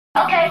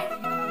Okay.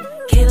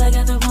 Kayla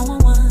got the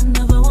 111,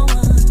 the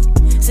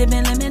 411.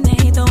 Sipping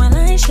lemonade, throwing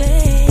light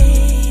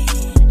shade.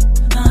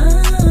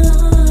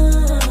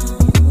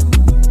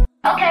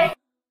 Okay.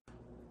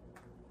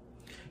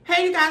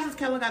 Hey you guys, it's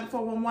Kayla got the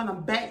 411.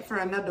 I'm back for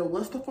another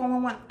What's the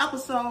 411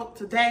 episode.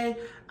 Today,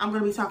 I'm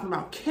going to be talking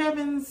about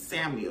Kevin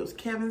Samuels.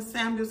 Kevin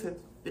Samuels has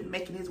been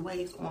making his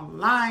ways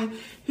online.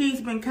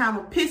 He's been kind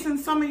of pissing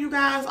some of you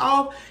guys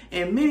off,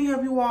 and many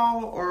of you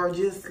all are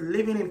just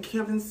living in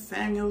Kevin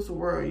Samuels'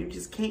 world. You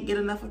just can't get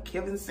enough of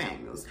Kevin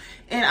Samuels.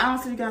 And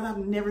honestly, you guys, I've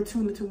never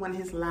tuned into one of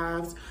his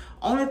lives.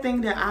 Only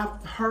thing that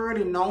I've heard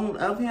and known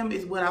of him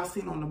is what I've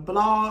seen on the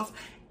blogs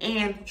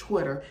and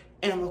Twitter.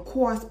 And of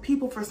course,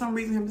 people for some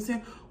reason have been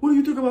saying, what do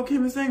you think about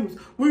Kevin Samuels?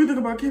 What do you think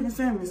about Kevin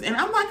Samuels? And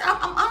I'm like,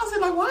 I'm honestly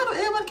like, why do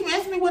everybody keep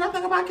asking me what I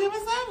think about Kevin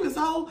Samuels?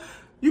 So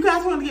you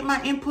guys want to get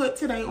my input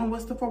today on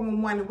What's the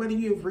 411, and whether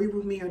you agree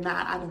with me or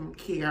not, I don't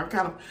care.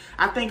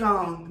 I think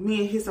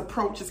me and his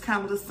approach is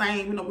kind of the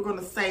same. You know, we're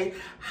gonna say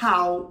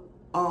how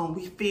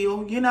we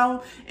feel, you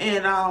know,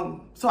 and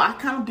so I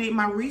kind of did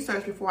my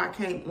research before I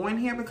came on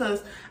here,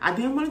 because I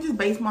didn't want to just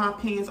base my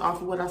opinions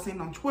off of what I seen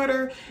on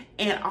Twitter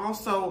and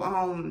also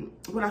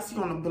what I see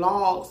on the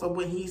blog. So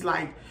when he's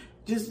like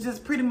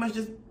just pretty much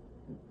just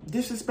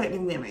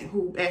disrespecting women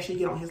who actually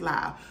get on his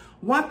live.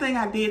 One thing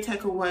I did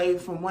take away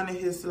from one of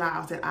his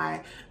lives that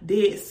I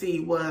did see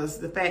was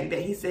the fact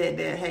that he said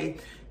that, hey,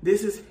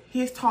 this is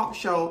his talk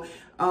show.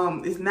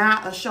 It's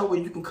not a show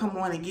where you can come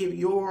on and give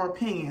your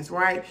opinions,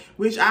 right?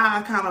 Which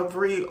I kind of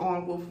agree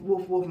on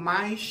with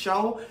my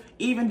show,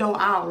 even though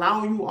I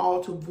allow you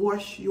all to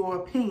voice your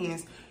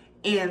opinions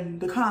in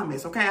the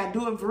comments, okay? I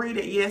do agree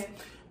that, yes,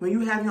 when you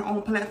have your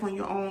own platform,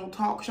 your own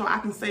talk show, I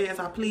can say as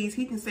I please,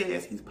 he can say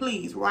as he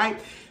please, right?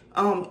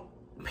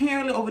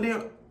 Apparently over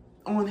there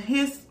on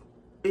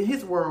in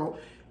his world,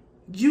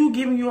 you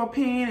giving your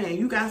opinion and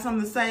you got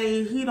something to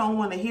say, he don't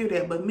want to hear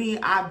that. But me,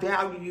 I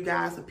value you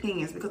guys'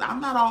 opinions because I'm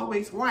not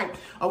always right,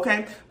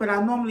 okay? But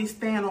I normally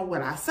stand on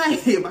what I say.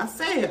 If I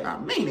say it, I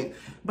mean it.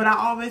 But I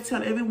always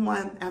tell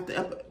everyone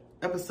after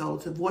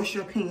episode to voice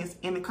your opinions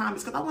in the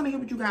comments, because I want to hear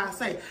what you guys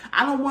say.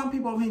 I don't want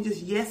people over here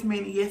just yes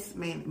man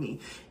me.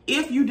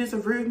 If you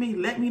disagree with me,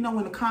 let me know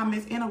in the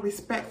comments in a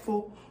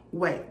respectful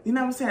way. You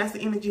know what I'm saying? That's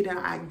the energy that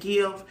I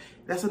give.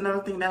 That's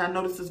another thing that I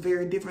notice is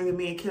very different than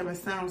me and Kevin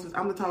Samuels.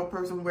 I'm the type of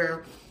person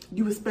where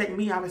you respect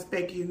me, I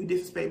respect you. You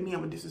disrespect me, I'm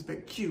gonna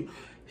disrespect you.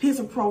 His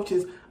approach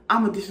is,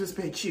 I'm gonna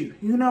disrespect you.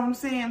 You know what I'm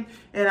saying?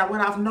 And what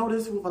I've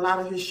noticed with a lot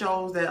of his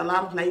shows, that a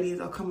lot of ladies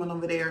are coming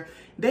over there.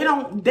 I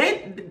don't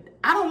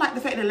like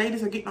the fact that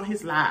ladies are getting on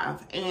his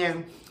live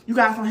and you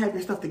guys don't have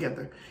your stuff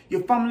together.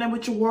 You're fumbling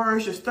with your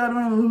words, you're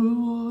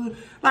stuttering.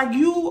 Like,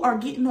 you are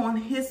getting on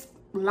his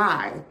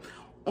live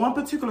on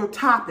particular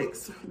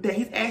topics that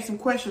he's asking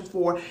questions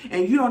for,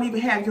 and you don't even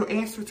have your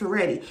answer to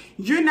ready.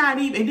 You're not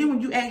even, and then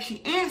when you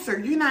actually answer,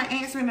 you're not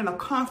answering in a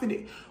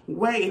confident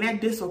way, and that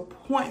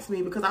disappoints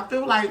me, because I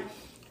feel like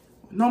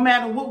no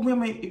matter what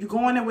women, if you're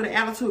going there with an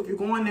attitude, if you're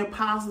going there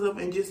positive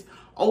and just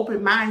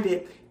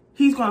open-minded,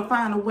 he's going to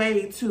find a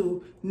way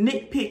to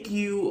nitpick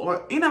you,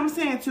 or, you know what I'm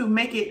saying, to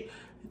make it,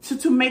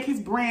 to make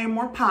his brand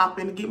more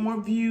popping, to get more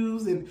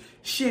views and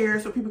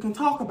shares so people can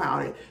talk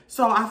about it.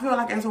 So I feel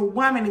like as a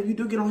woman, if you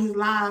do get on his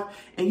live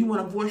and you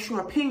want to voice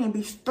your opinion,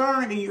 be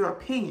stern in your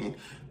opinion.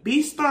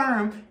 Be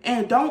stern,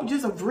 and don't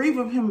just agree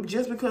with him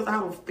just because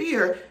out of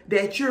fear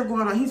that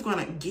he's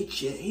going to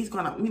get you. He's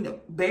going to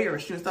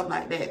embarrass you and stuff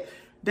like that.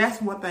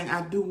 That's one thing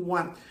I do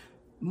want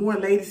more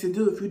ladies to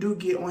do if you do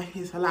get on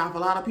his live. A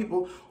lot of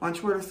people on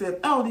Twitter said,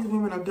 oh, these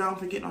women are dumb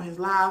for getting on his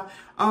live.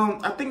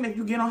 I think that if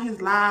you get on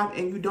his live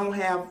and you don't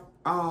have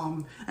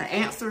an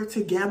answer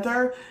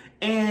together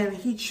and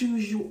he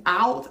chews you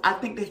out, I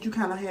think that you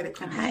kind of had it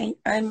coming. Hi,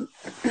 I'm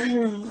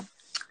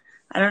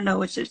I don't know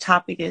what your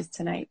topic is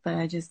tonight, but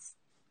I guess.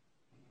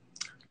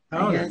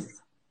 How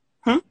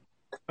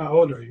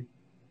old are you?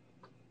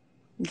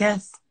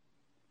 Guess.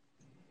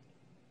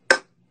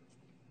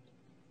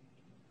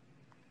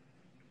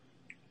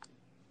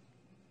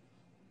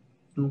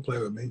 Don't play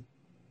with me.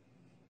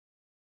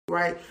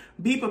 Right?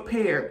 Be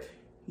prepared.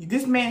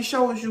 This man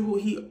shows you who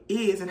he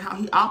is and how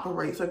he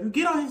operates. So if you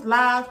get on his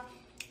live,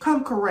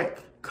 come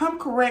correct. Come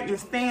correct and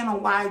stand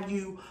on why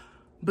you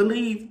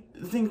believe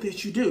the things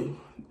that you do.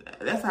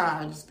 That's how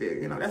I just feel,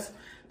 you know. That's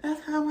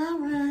how I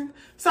run.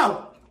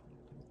 So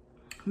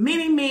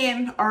many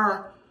men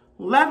are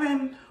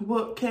loving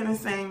what Kevin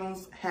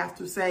Samuels has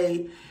to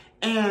say,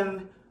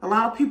 and a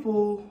lot of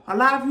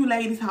you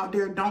ladies out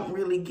there don't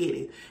really get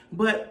it.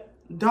 But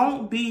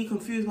don't be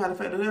confused by the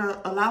fact that there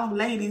are a lot of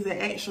ladies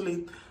that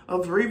actually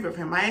agree with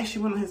him. I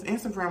actually went on his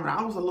Instagram and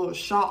I was a little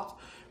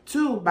shocked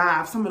too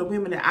by some of the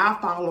women that I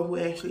follow who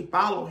actually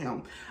follow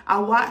him. I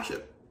watched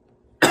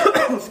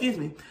excuse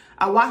me.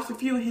 I watched a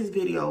few of his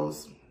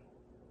videos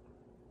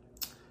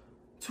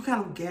to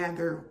kind of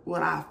gather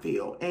what I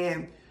feel.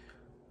 And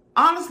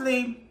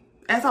honestly,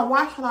 as I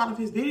watched a lot of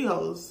his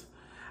videos,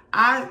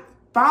 I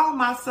found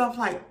myself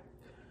like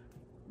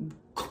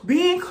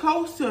being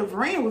close to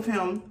agreeing with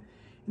him.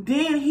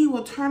 Then he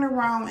will turn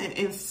around and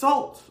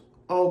insult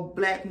or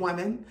black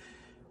woman,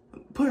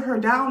 put her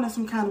down in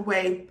some kind of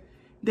way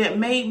that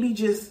made me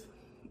just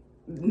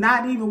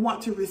not even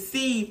want to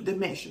receive the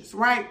message,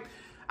 right?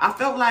 I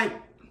felt like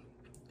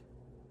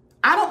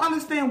I don't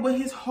understand what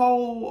his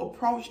whole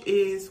approach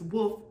is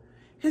with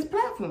his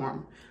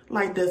platform.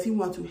 Like, does he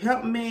want to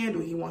help men? Do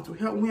he want to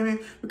help women?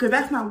 Because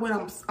that's not what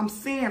I'm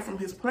seeing from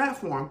his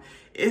platform.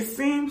 It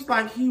seems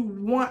like he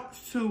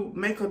wants to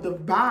make a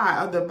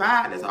divide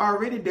that's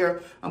already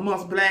there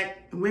amongst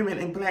black women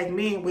and black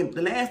men, when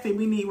the last thing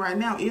we need right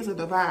now is a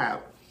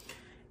divide.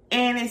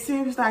 And it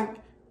seems like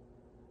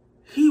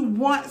he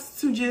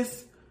wants to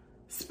just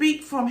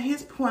speak from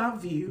his point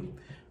of view.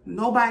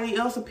 Nobody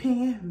else's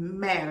opinion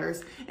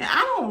matters. And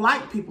I don't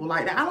like people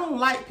like that. I don't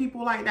like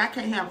people like that. I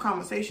can't have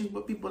conversations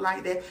with people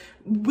like that.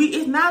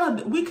 We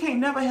can't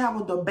never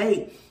have a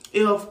debate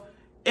if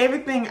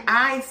everything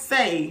I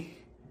say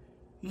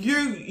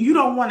you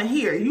don't want to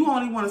hear. You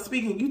only want to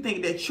speak and you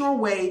think that your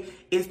way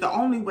is the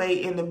only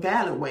way and the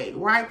valid way,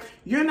 right?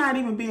 You're not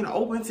even being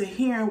open to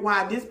hearing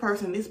why this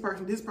person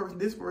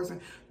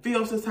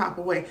feels this type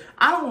of way.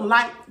 I don't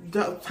like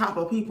the type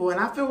of people, and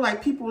I feel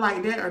like people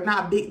like that are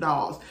not big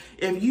dogs.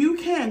 If you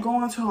can't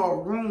go into a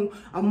room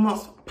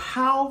amongst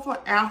powerful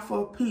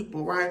alpha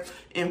people, right,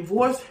 and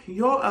voice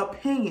your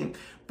opinion,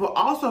 but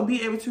also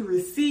be able to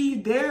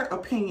receive their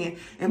opinion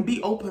and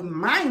be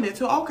open-minded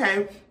to,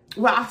 okay,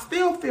 well, I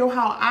still feel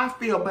how I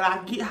feel, but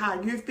I get how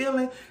you're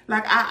feeling.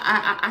 Like,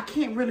 I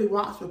can't really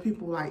watch for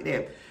people like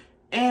that.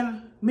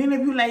 And many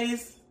of you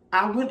ladies,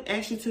 I went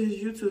actually to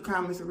his YouTube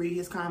comments to read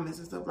his comments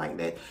and stuff like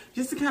that,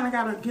 just to kind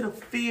of get a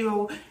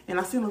feel. And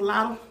I seen a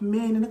lot of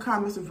men in the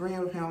comments agreeing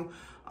with him.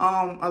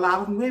 A lot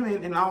of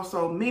women, and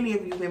also many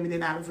of you women did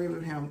not agree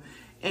with him.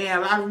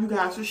 And a lot of you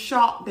guys are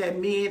shocked that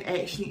men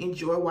actually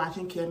enjoy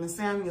watching Kevin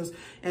Samuels.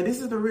 And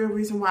this is the real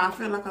reason why I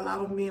feel like a lot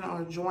of men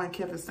are enjoying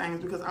Kevin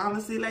Samuels. Because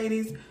honestly,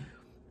 ladies,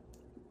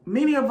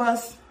 many of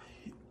us,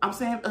 I'm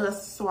saying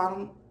us, so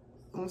I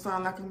don't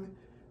sound like I'm,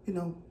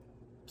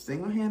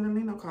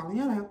 single-handedly, calling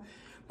you out.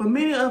 But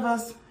many of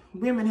us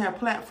women have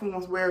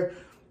platforms where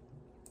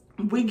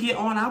we get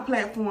on our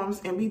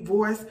platforms and we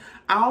voice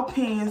our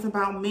opinions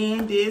about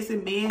men this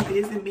and men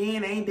this and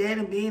men ain't that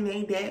and men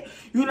ain't that.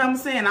 You know what I'm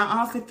saying? I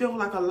honestly feel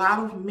like a lot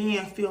of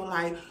men feel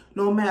like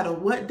no matter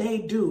what they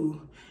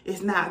do,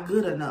 it's not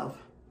good enough.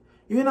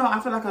 I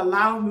feel like a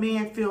lot of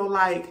men feel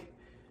like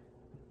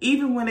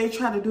even when they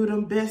try to do their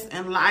best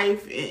in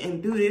life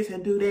and do this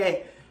and do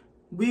that,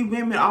 we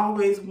women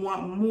always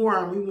want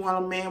more. We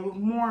want a man with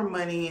more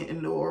money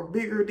and or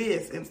bigger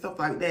this and stuff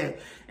like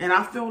that. And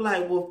I feel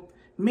like, well,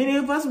 many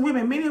of us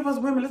women,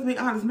 let's be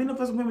honest, many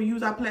of us women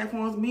use our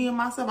platforms. Me and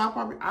myself,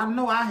 I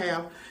know I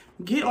have.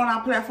 Get on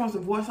our platforms to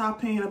voice our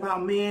opinion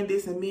about men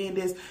this and men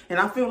this. And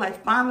I feel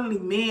like finally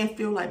men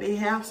feel like they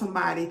have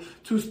somebody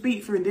to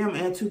speak for them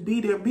and to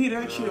be their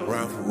children.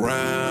 Round for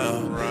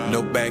round,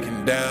 no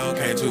backing down.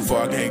 Came too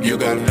far, can't get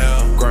back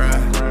now.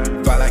 Grind,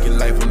 fight like your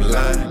life on the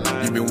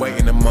line. You been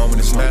waiting a moment,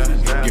 it's now.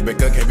 Get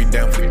back up, can't be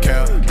down for the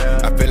count.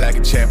 I feel like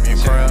a champion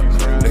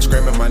crown. They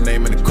screaming my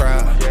name in the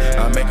crowd.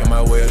 I'm making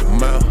my way to the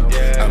mouth.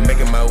 I'm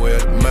making my way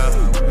to the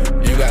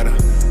mouth. You gotta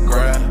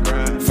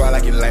grind, fight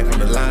like your life on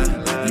the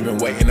line. You been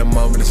waiting a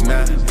moment, it's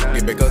now.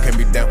 Get back up, can't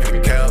be down for the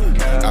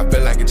count. I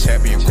feel like a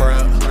champion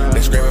crown.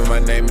 They screaming my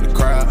name in the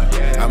crowd.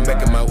 I'm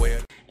making my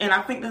way. And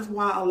I think that's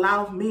why a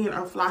lot of men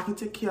are flocking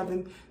to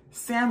Kevin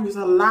Samuels.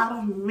 A lot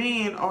of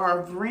men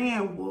are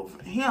agreeing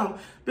with him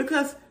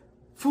because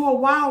for a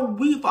while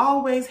we've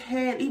always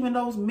had even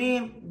those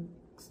men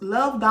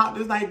love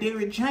doctors like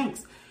Derrick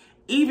Jenks.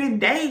 Even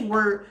they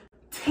were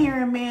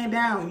tearing men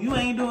down. You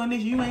ain't doing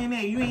this, you ain't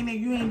that, you ain't that,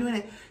 you ain't doing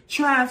that.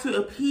 Trying to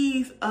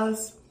appease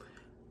us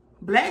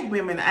black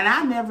women. And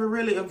I never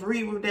really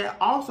agreed with that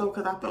also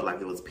because I felt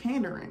like it was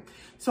pandering.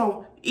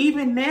 So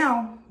even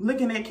now,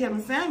 looking at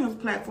Kevin Samuels'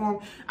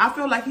 platform, I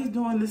feel like he's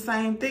doing the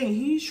same thing.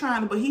 He's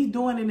trying to, but he's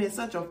doing it in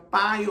such a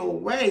fire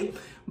way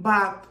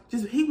by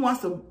just, he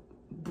wants to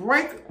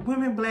break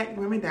black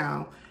women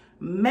down,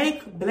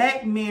 make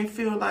black men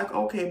feel like,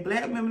 okay,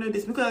 black women are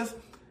this. Because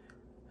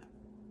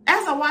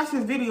as I watched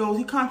his videos,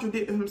 he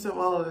contradicted himself a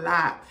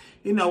lot.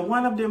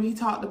 One of them, he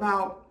talked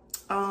about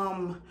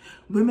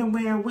women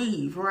wearing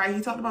weave, right?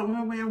 He talked about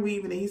women wearing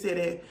weave, and then he said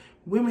that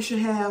women should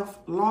have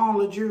long,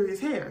 luxurious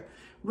hair.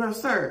 Well,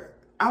 sir,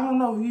 I don't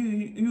know if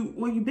you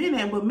where you been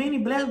at, but many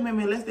black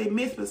women, unless they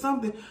miss for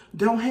something,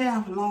 don't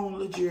have long,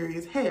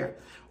 luxurious hair,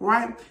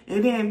 right?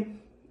 And then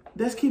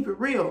let's keep it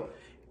real.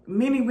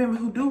 Many women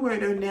who do wear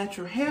their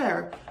natural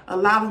hair, a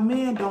lot of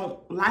men don't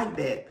like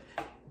that.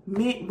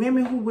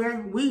 Women who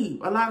wear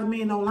weave, a lot of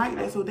men don't like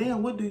that. So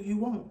then what do you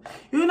want?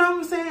 You know what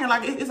I'm saying?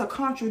 Like it's a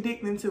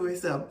contradicting to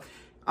itself.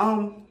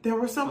 There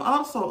were some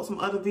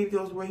other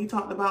videos where he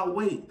talked about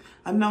weight.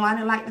 I know I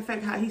didn't like the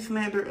fact how he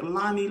slandered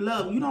Lonnie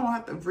Love. You don't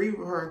have to agree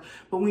with her,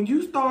 but when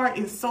you start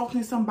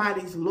insulting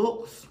somebody's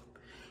looks,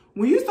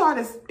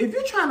 if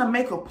you're trying to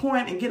make a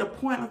point and get a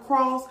point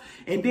across,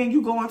 and then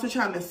you go into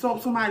trying to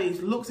insult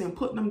somebody's looks and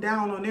put them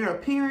down on their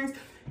appearance,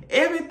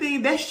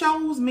 everything that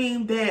shows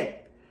me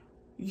that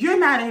you're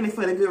not in it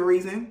for the good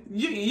reason.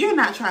 You're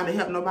not trying to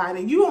help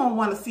nobody. You don't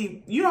want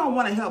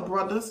to help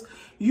brothers.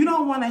 You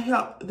don't want to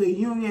help the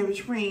union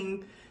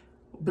between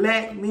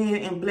black men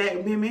and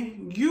black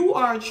women. You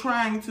are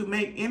trying to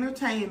make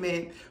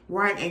entertainment,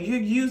 right? And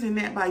you're using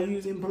that by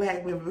using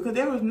black women, because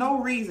there was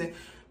no reason.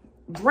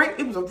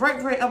 It was a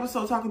great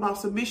episode talking about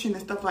submission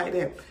and stuff like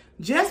that.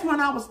 Just when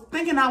I was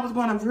thinking I was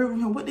going to agree with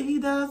him, what did he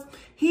do?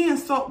 He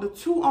insulted the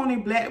two only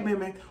black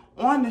women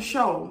on the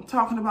show,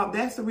 talking about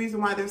that's the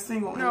reason why they're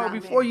single. No,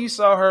 before you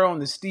saw her on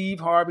the Steve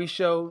Harvey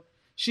show,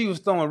 she was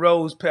throwing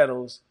rose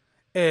petals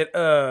at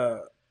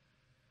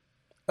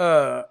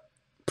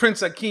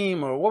Prince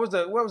Akeem, or what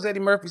was Eddie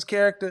Murphy's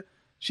character?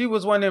 She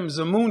was one of them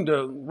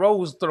Zamunda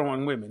rose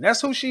throwing women.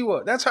 That's who she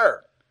was. That's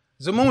her.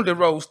 Zamunda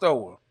rose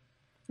thrower.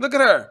 Look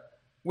at her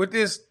with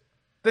this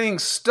thing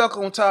stuck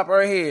on top of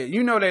her head.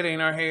 You know that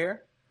ain't her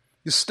hair.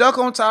 It's stuck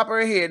on top of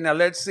her head. Now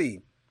let's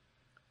see.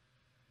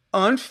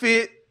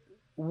 Unfit,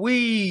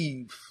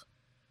 weave.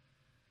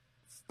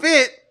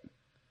 Fit,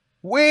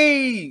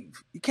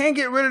 weave. You can't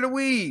get rid of the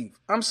weave.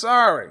 I'm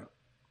sorry.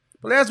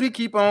 But as we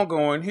keep on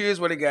going, here's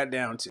what it got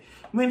down to.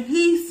 When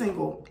he's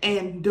single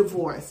and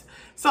divorced.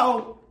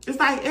 So it's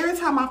like every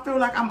time I feel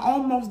like I'm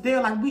almost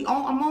there, like I'm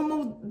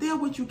almost there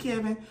with you,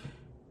 Kevin.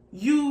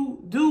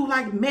 You do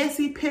like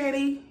messy,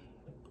 petty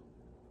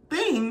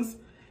things,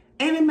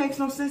 and it makes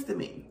no sense to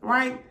me,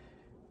 right?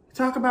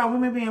 Talk about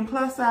women being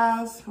plus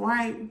size,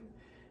 right?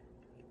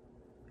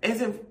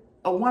 As if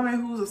a woman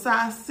who's a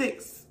size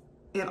 6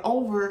 and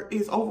over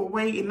is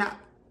overweight and not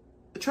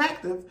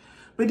attractive,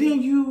 but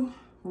then you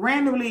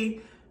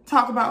randomly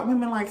talk about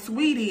women like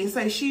Sweetie and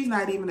say she's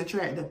not even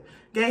attractive.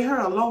 Gave her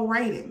a low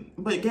rating,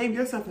 but gave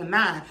yourself a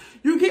 9.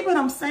 You get what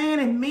I'm saying?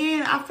 And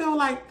men, I feel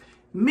like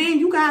men,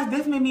 you guys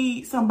definitely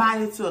need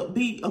somebody to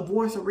be a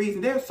voice of reason.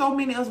 There's so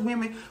many of us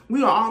women,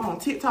 we are all on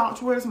TikTok,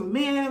 Twitter, some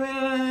men,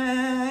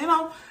 you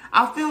know.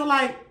 I feel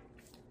like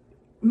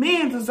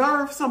men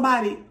deserve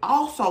somebody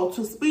also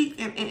to speak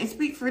and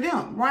speak for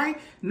them,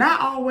 right? Not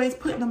always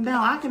putting them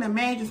down. I can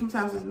imagine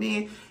sometimes as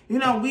men, you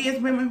know, we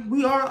as women,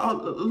 we are a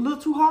little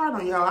too hard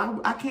on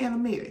y'all. I can't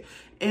admit it.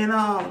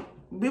 And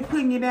we're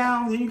putting you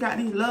down. Then you got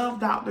these love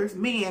doctors,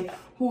 men,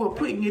 who are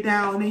putting you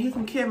down. And then here's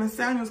when Kevin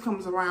Samuels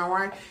comes around,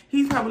 right?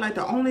 He's probably like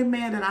the only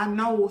man that I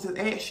know is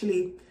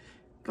actually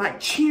like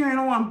cheering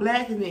on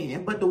black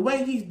men. But the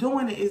way he's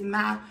doing it is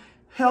not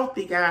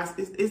healthy, guys.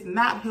 It's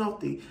not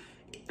healthy.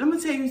 Let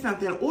me tell you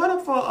something. In order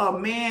for a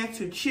man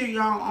to cheer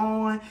y'all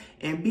on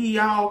and be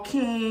y'all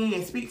king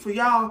and speak for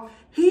y'all,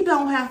 he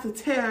don't have to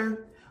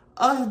tear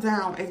us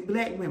down as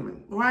black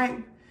women,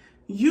 right?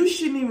 You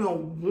shouldn't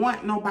even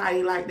want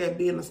nobody like that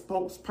being a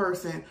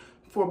spokesperson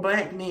for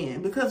black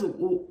men, because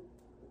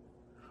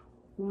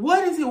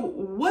what is it?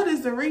 What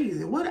is the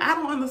reason? I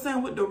don't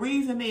understand what the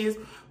reason is.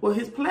 Well,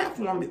 his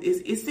platform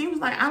is. It seems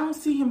like I don't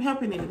see him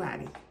helping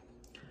anybody.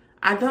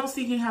 I don't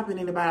see him helping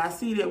anybody. I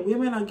see that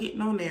women are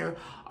getting on there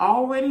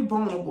already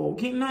vulnerable,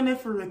 getting on there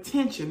for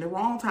attention, the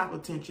wrong type of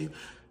attention,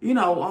 you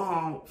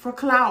know, for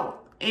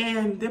clout.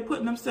 And they're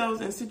putting themselves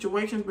in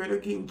situations where they're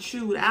getting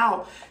chewed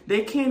out.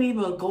 They can't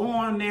even go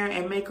on there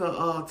and make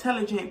a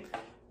intelligent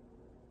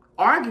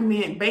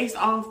argument based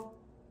off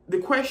the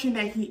question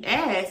that he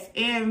asked.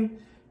 And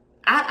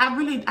I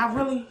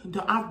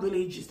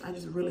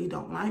just really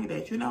don't like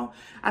that, you know.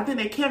 I think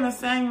that Kevin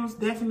Samuels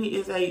definitely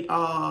is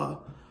a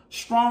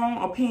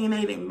strong,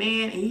 opinionated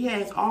man, and he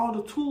has all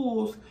the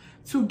tools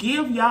to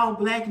give y'all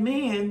black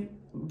men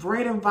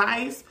great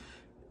advice,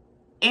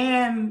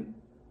 and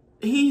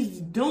he's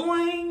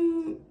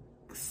doing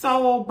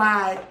so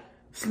by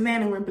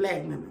slandering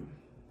black women.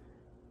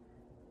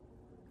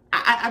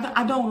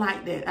 I don't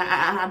like that.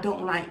 I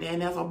don't like that.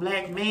 And as a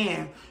black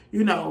man,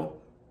 you know,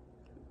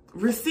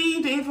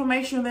 receive the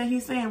information that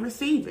he's saying,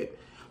 receive it.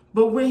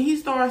 But when he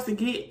starts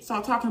to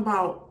start talking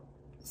about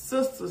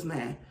sisters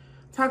now,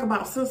 talk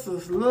about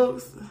sisters'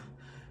 looks,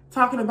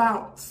 talking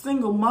about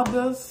single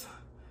mothers,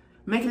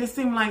 making it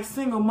seem like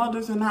single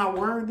mothers are not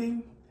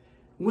worthy,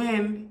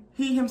 when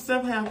he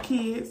himself have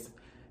kids,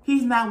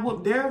 he's not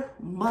with their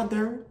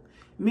mother.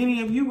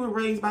 Many of you were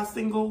raised by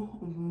single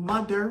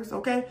mothers,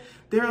 okay?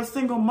 There are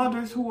single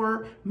mothers who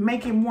are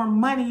making more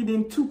money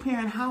than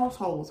two-parent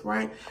households,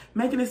 right?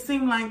 Making it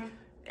seem like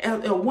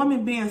a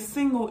woman being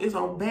single is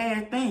a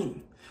bad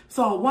thing.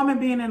 So a woman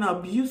being in an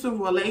abusive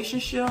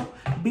relationship,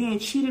 being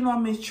cheated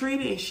on,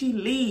 mistreated, and she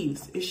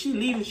leaves. If she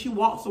leaves and she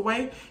walks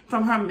away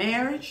from her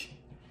marriage,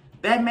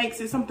 that makes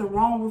it something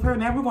wrong with her.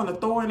 Now we're going to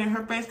throw it in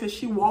her face because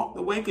she walked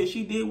away because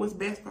she did what's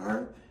best for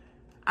her.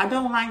 I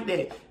don't like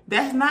that.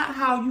 That's not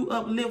how you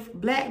uplift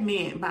black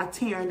men, by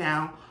tearing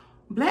down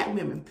black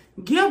women.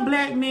 Give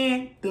black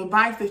men the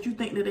advice that you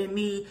think that they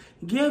need.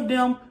 Give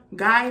them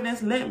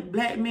guidance. Let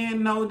black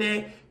men know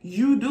that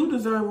you do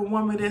deserve a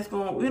woman that's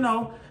going to, you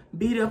know,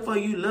 be there for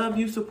you, love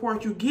you,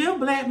 support you. Give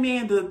black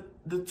men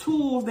the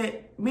tools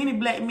that many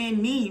black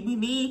men need. We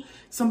need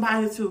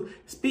somebody to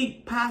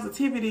speak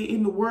positivity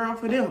in the world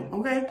for them,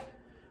 okay?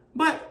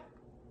 But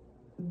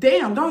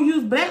damn, don't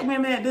use black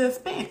women at the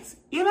expense,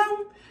 you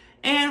know?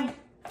 And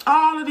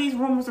all of these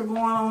rumors are going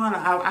on.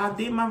 I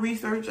did my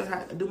research.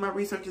 I do my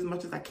research as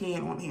much as I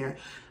can on here.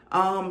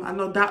 I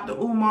know Dr.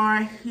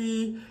 Umar,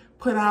 he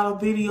put out a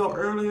video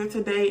earlier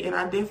today, and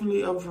I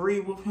definitely agree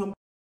with him.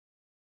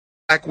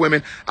 Black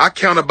women, I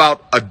count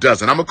about a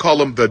dozen. I'm going to call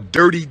them the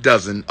dirty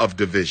dozen of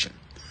division.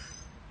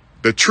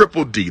 The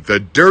triple D, the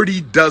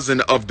dirty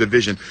dozen of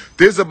division.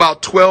 There's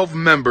about 12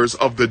 members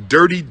of the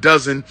dirty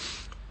dozen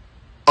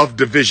of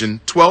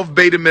division, 12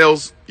 beta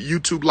males,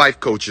 YouTube life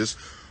coaches,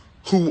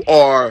 who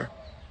are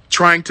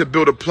trying to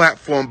build a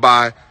platform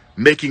by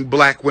making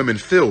black women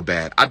feel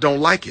bad. I don't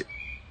like it.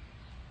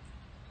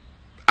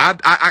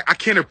 I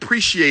can't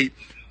appreciate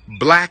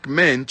black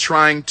men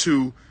trying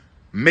to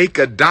make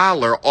a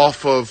dollar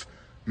off of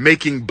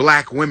making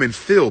black women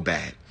feel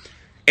bad.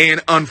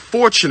 And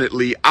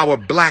unfortunately, our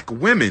black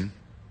women,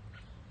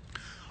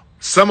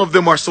 some of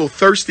them are so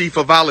thirsty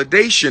for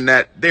validation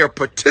that they're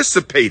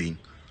participating.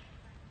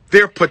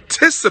 They're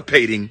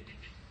participating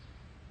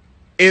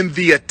in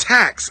the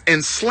attacks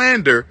and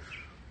slander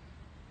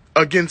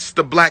against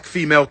the black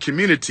female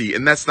community,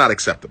 and that's not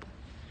acceptable.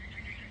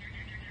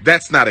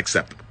 That's not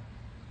acceptable.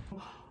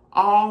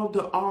 All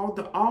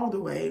the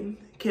way,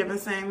 Kevin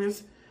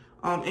Samuels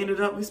ended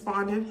up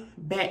responding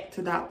back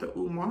to Dr.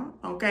 Umar.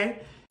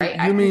 Okay.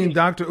 You mean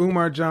Dr.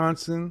 Umar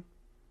Johnson,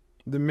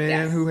 the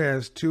man who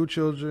has 2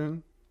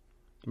 children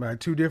by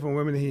 2 different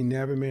women that he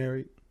never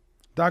married?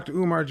 Dr.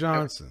 Umar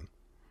Johnson,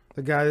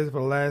 the guy that for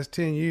the last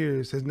 10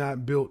 years has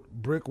not built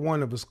brick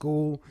one of a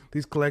school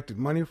he's collected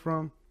money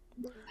from.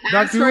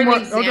 Dr. Umar,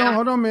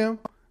 hold on, ma'am.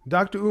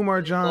 Dr.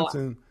 Umar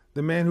Johnson,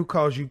 the man who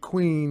calls you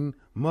queen,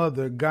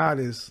 mother,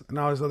 goddess, and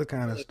all this other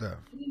kind of stuff.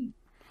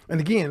 And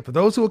again, for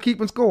those who are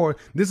keeping score,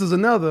 this is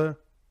another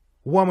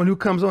woman who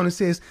comes on and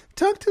says,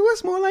 talk to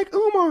us more like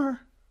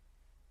Umar.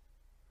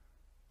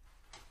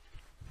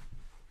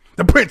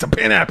 The Prince of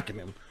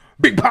Pan-African,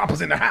 Big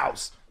Papa's in the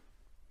house.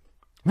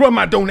 Run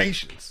my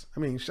donations.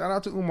 I mean, shout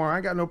out to Umar. I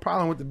ain't got no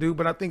problem with the dude,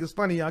 but I think it's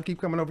funny y'all keep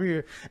coming over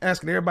here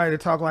asking everybody to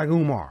talk like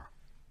Umar.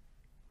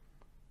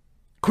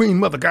 Queen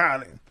Mother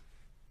Garland,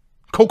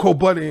 Cocoa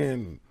Butter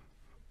and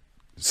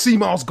sea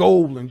moss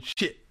gold and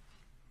shit.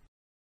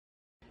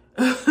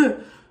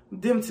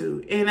 Them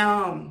two. And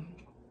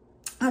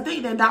I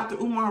think that Dr.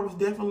 Umar was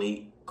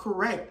definitely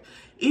correct.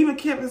 Even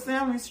Kevin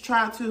Samuels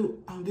tried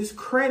to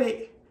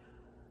discredit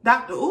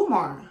Dr.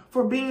 Umar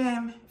for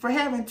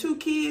having 2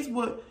 kids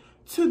with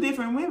 2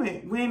 different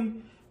women.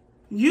 When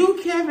you,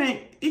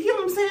 Kevin, you get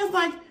what I'm saying? It's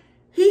like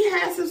he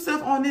has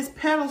himself on this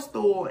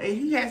pedestal and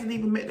he hasn't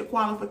even met the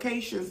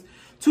qualifications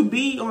to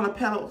be on a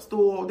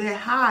pedestal that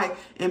high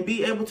and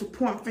be able to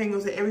point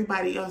fingers at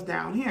everybody else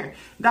down here.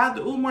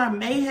 Dr. Umar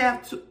may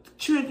have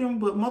children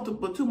with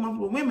two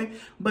multiple women,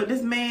 but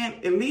this man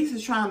at least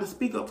is trying to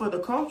speak up for the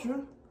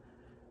culture.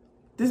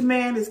 This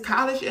man is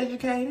college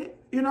educated.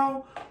 You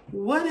know,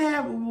 what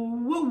have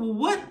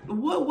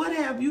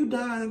you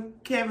done,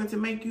 Kevin, to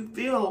make you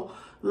feel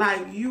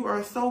like you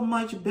are so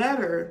much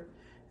better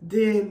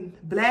than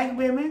black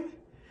women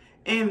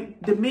and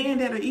the men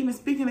that are even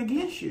speaking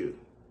against you?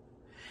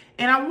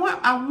 And I want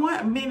a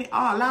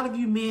lot of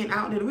you men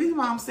out there. The reason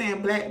why I'm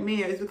saying black men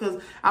is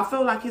because I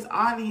feel like his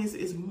audience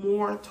is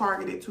more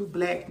targeted to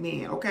black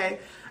men, okay?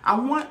 I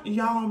want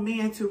y'all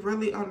men to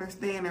really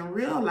understand and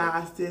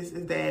realize this,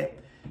 is that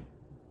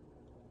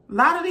a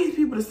lot of these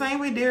people, the same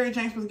way Derrick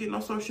James was getting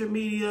on social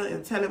media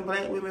and telling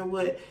black women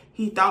what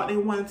he thought they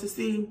wanted to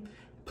see,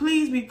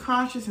 please be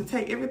conscious and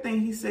take everything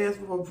he says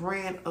with a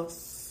grain of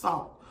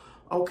salt,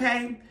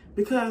 okay?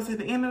 Because at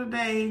the end of the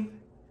day,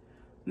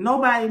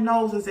 nobody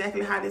knows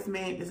exactly how this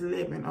man is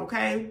living,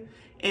 okay?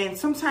 And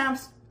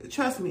sometimes,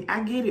 trust me,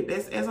 I get it.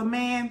 That's, as a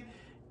man,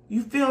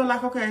 you feel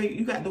like, okay,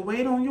 you got the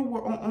weight on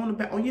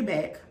your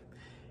back.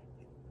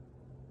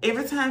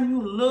 Every time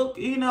you look,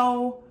 you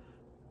know,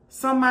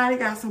 somebody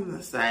got something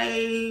to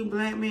say,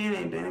 black men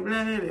and blah,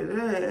 blah, blah,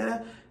 blah, blah.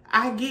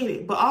 I get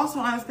it. But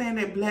also understand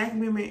that black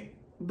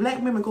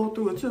women go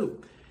through it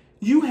too.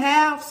 You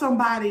have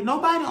somebody,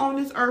 nobody on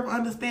this earth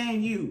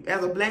understands you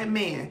as a black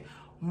man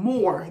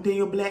more than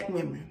your black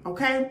women,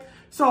 okay?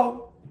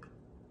 So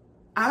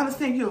I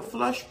understand you're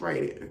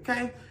frustrated,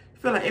 okay? You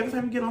feel like every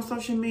time you get on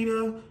social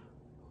media,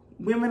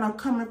 women are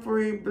coming for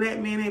you, black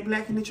men and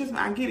black in the church.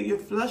 I get it, you're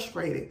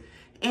frustrated.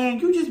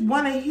 And you just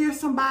want to hear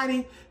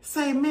somebody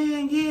say,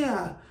 man,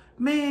 yeah,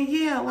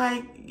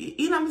 like,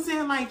 you know what I'm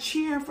saying? Like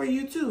cheering for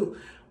you too.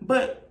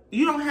 But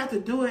you don't have to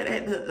do it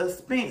at the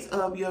expense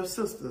of your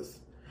sisters.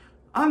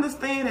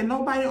 Understand that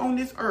nobody on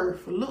this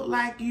earth look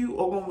like you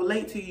or gonna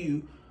relate to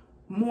you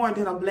more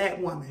than a black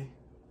woman.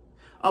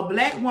 A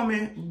black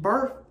woman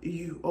birthed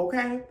you,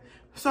 okay?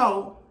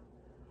 So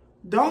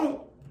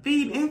don't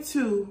feed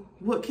into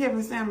what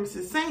Kevin Samuels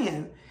is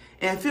saying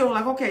and feel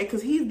like, okay,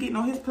 because he's getting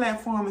on his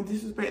platform and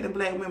disrespecting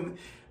black women,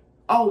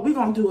 oh, we're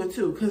going to do it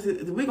too,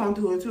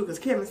 because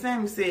Kevin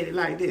Samuels said it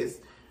like this.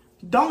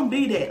 Don't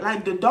be that.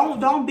 Like,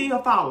 don't be a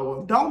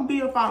follower. Don't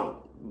be a follower.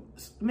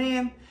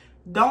 Man,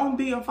 don't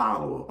be a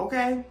follower,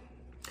 okay?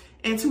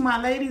 And to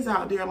my ladies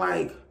out there,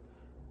 like,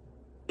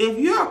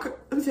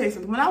 let me tell you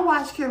something. When I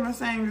watch Kevin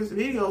Samuels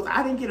videos,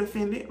 I didn't get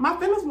offended. My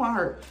feelings weren't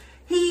hurt.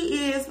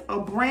 He is a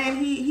brand.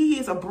 He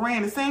is a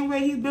brand. The same way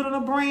he's building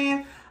a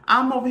brand,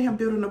 I'm over here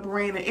building a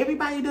brand. And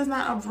everybody does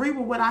not agree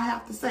with what I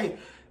have to say.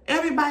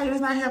 Everybody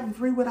does not have to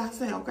agree with what I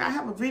say. Okay, I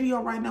have a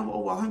video right now with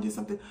over 100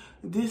 something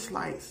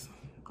dislikes.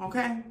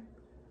 Okay,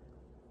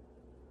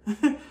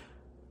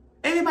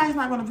 everybody's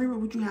not going to agree with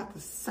what you have to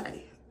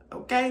say.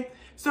 Okay,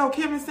 so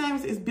Kevin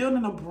Samuels is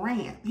building a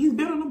brand. He's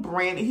building a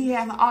brand and he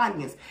has an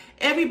audience.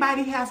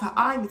 Everybody has an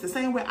audience. The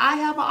same way I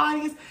have an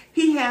audience,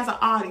 he has an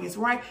audience,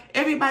 right?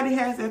 Everybody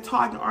has their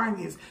target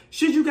audience.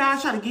 Should you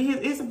guys try to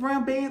get his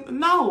Instagram banned?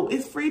 No,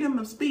 it's freedom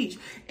of speech.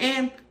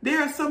 And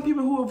there are some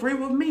people who agree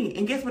with me.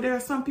 And guess what? There are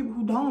some people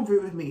who don't agree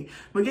with me.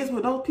 But guess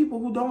what? Those people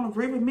who don't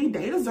agree with me,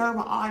 they deserve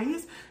an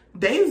audience.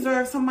 They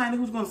deserve somebody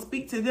who's going to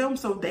speak to them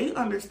so they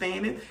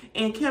understand it.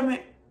 And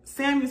Kevin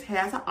Samuels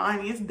has an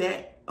audience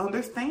that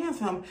understands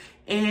him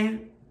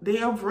and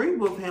they agree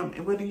with him,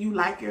 and whether you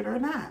like it or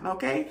not.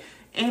 Okay,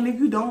 and if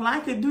you don't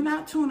like it, do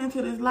not tune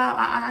into this live.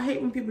 I hate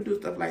when people do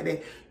stuff like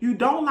that. You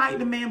don't like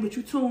the man, but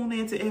you tune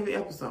into every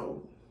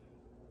episode.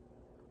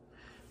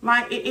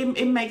 Like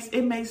it makes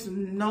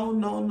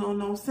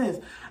no sense.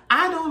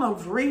 I don't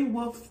agree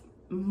with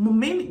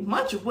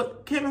much of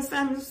what Kevin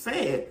Samuels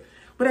said,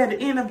 but at the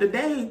end of the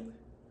day,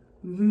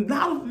 a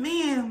lot of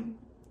men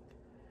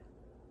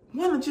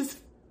want to just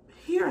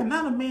hear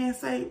another man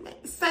say,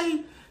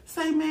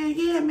 man,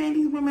 yeah, man,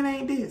 these women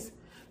ain't this.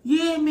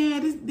 Yeah,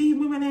 man, these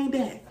women ain't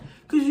that.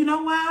 Because you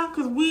know why?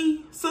 Because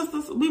we,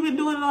 sisters, we've been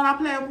doing it on our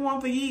platform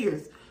for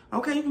years.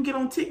 Okay, you can get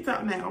on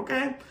TikTok now,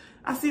 okay?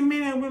 I see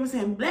men and women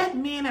saying, black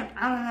men, you know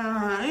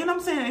what I'm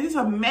saying? Just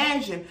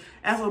imagine,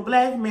 as a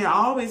black man,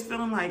 always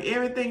feeling like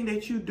everything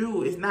that you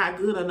do is not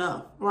good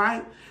enough,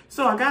 right?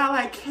 So a guy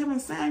like Kevin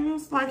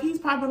Samuels, like, he's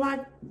probably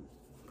like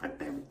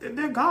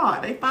they're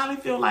God. They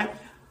finally feel like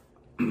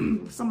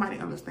somebody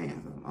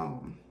understands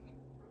them.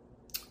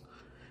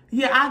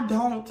 Yeah, I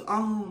don't.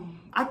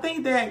 I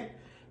think that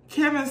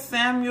Kevin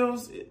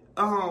Samuels'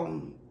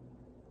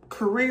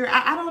 career,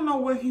 I don't know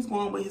where he's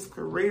going with his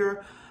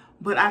career,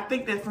 but I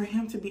think that for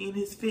him to be in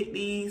his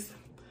 50s,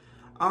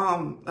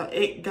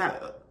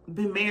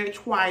 been married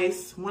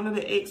twice. One of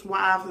the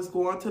ex-wives is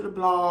going to the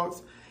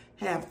blogs,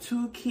 have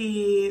 2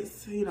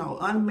 kids, you know,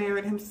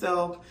 unmarried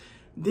himself.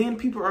 Then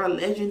people are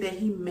alleging that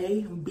he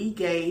may be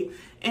gay.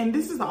 And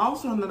this is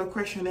also another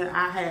question that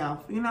I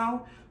have, you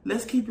know,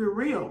 let's keep it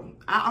real.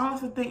 I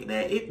honestly think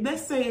that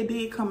let's say it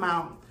did come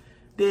out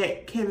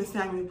that Kevin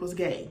Samuels was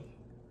gay.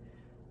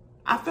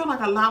 I feel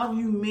like a lot of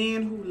you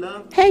men who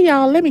love... Hey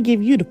y'all, let me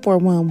give you the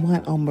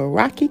 411 on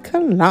Meraki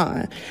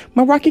Cologne.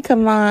 Meraki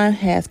Cologne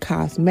has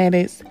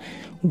cosmetics,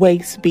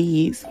 waist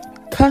beads,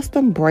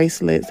 custom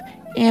bracelets,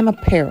 and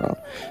apparel.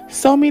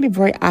 So many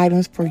great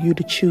items for you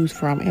to choose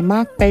from, and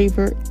my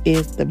favorite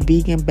is the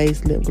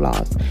vegan-based lip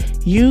gloss.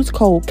 Use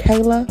code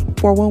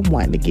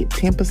Kayla411 to get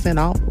 10%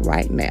 off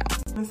right now.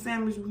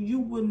 Samuels, you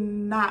would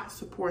not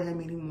support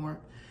him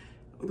anymore.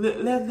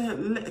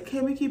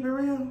 Can we keep it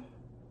real?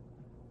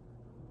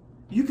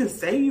 You can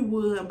say you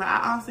would, but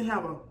I honestly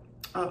have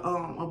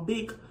a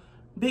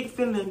big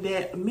feeling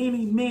that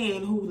many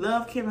men who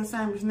love Kevin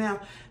Samuels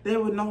now, they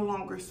would no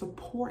longer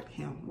support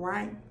him,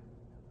 right?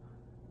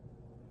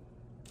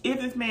 If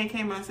this man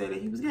came out and said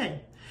that he was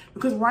gay.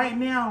 Because right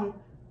now,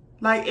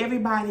 like,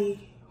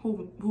 everybody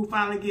who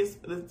finally gets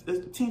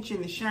the attention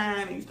and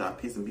shine and you start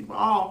pissing people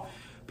off,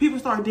 people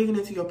start digging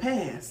into your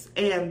past.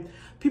 And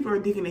people are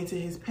digging into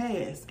his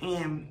past.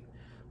 And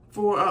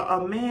for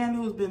a man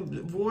who's been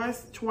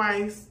divorced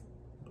twice,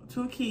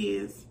 2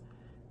 kids,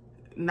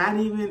 not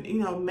even, you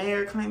know,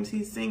 married, claims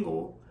he's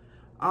single,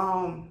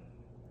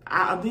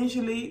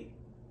 eventually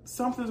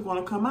something's going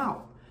to come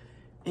out.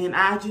 And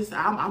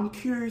I'm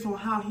curious on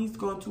how he's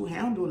going to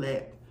handle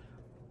that.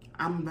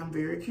 I'm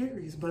very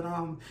curious. But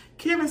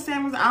Kevin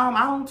Samuels, I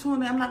don't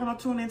tune in. I'm not going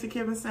to tune into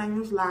Kevin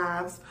Samuels'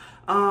 lives.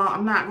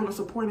 I'm not going to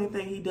support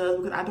anything he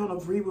does because I don't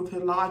agree with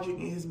his logic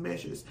and his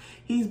measures.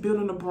 He's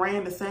building a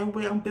brand the same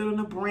way I'm building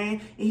a brand,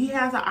 and he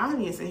has an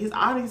audience, and his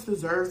audience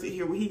deserves to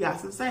hear what he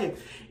got to say.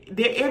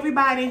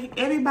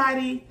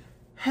 Everybody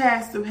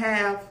has to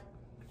have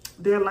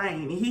their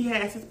lane, and he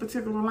has his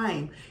particular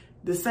lane.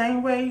 The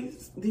same way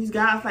these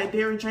guys like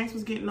Derrick James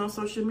was getting on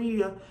social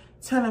media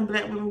telling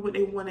black women what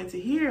they wanted to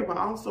hear, but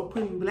also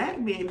putting black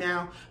men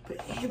down for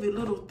every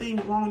little thing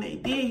wrong they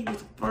did. He was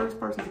the first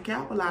person to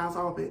capitalize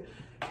off it.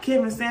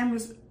 Kevin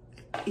Samuels,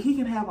 he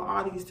can have an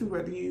audience too,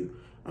 whether you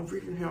agree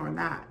with him or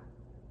not,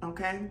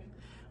 okay?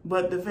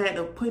 But the fact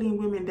of putting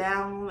women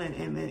down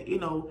and you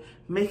know,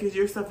 making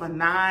yourself a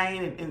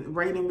 9 and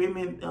rating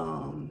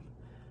women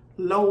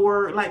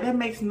lower, like, that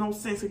makes no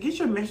sense. So get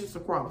your message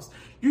across.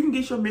 You can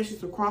get your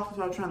message across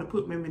without trying to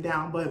put women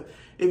down, but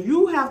if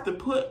you have to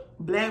put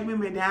black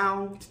women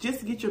down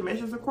just to get your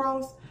message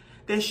across,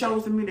 that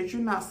shows to me that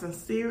you're not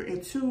sincere,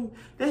 and 2,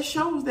 that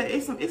shows that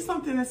it's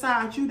something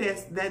inside you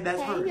that's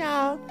hurt. Hey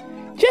y'all,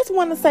 just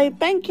want to say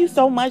thank you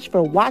so much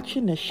for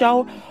watching the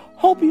show.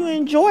 Hope you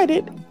enjoyed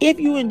it. If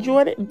you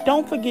enjoyed it,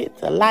 don't forget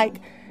to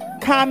like,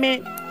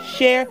 comment,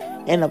 share,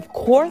 and of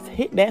course,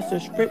 hit that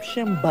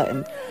subscription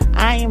button.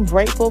 I am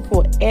grateful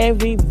for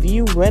every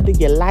view, whether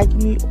you like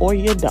me or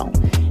you don't.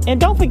 And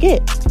don't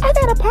forget, I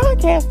got a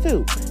podcast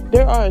too.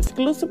 There are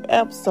exclusive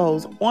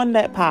episodes on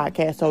that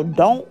podcast, so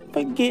don't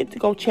forget to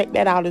go check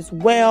that out as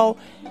well.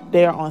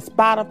 They're on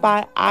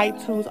Spotify,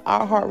 iTunes,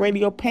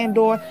 iHeartRadio,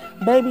 Pandora.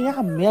 Baby,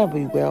 I'm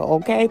everywhere,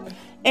 okay?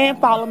 And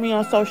follow me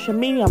on social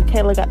media. I'm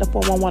Kayla Got the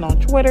 411 on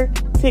Twitter,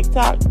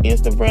 TikTok,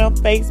 Instagram,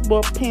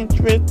 Facebook,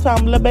 Pinterest,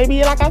 Tumblr.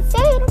 Baby, like I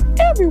said, I'm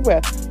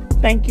everywhere.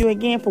 Thank you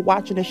again for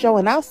watching the show,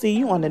 and I'll see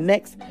you on the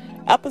next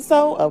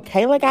episode of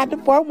Kayla Got the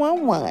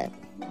 411.